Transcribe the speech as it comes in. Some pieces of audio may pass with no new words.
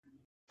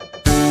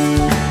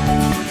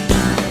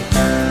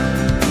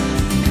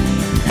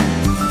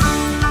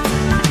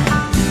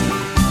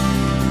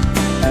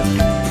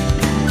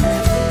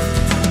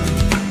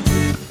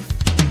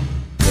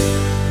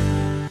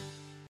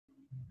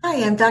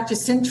I'm Dr.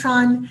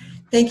 Cintron.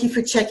 Thank you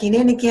for checking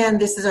in again.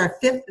 This is our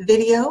 5th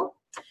video.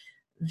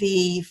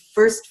 The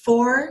first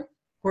 4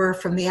 were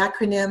from the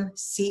acronym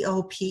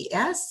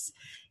COPS,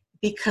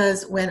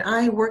 because when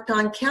I worked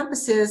on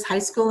campuses, high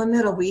school and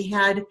middle, we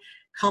had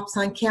cops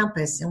on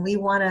campus, and we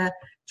want to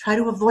try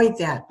to avoid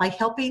that by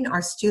helping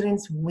our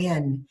students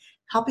win,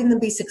 helping them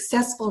be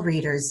successful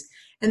readers.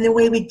 And the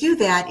way we do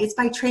that is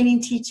by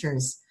training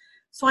teachers.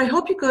 So I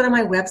hope you go to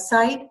my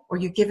website or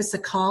you give us a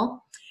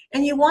call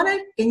and you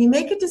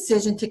make a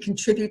decision to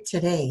contribute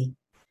today.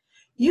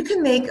 You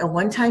can make a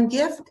one-time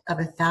gift of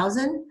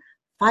 $1,000,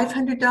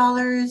 $500,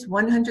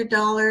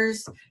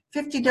 $100,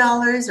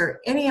 $50, or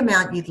any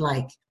amount you'd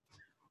like.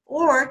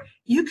 Or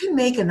you can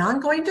make an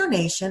ongoing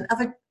donation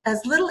of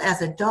as little as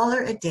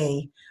 $1 a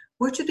day,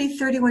 which would be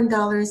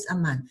 $31 a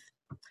month.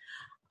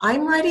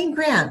 I'm writing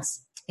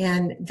grants,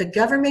 and the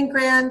government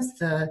grants,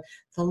 the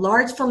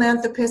large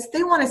philanthropists,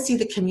 they want to see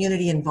the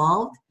community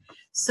involved.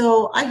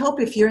 So I hope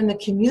if you're in the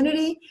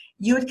community,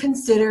 you would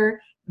consider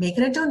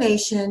making a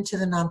donation to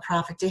the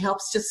nonprofit to help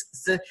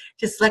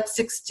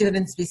dyslexic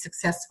students be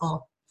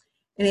successful.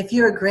 And if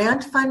you're a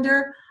grant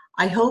funder,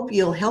 I hope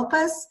you'll help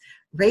us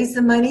raise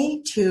the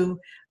money to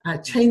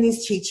train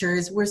these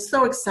teachers. We're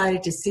so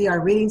excited to see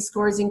our reading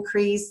scores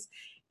increase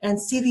and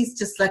see these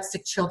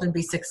dyslexic children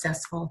be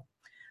successful.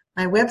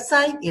 My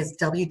website is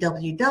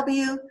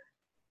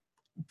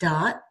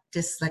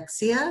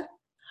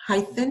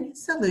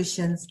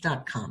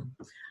www.dyslexia-solutions.com.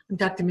 I'm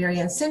Dr.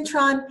 Marianne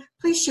Cintron.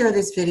 Please share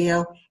this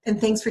video,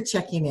 and thanks for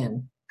checking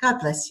in. God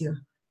bless you.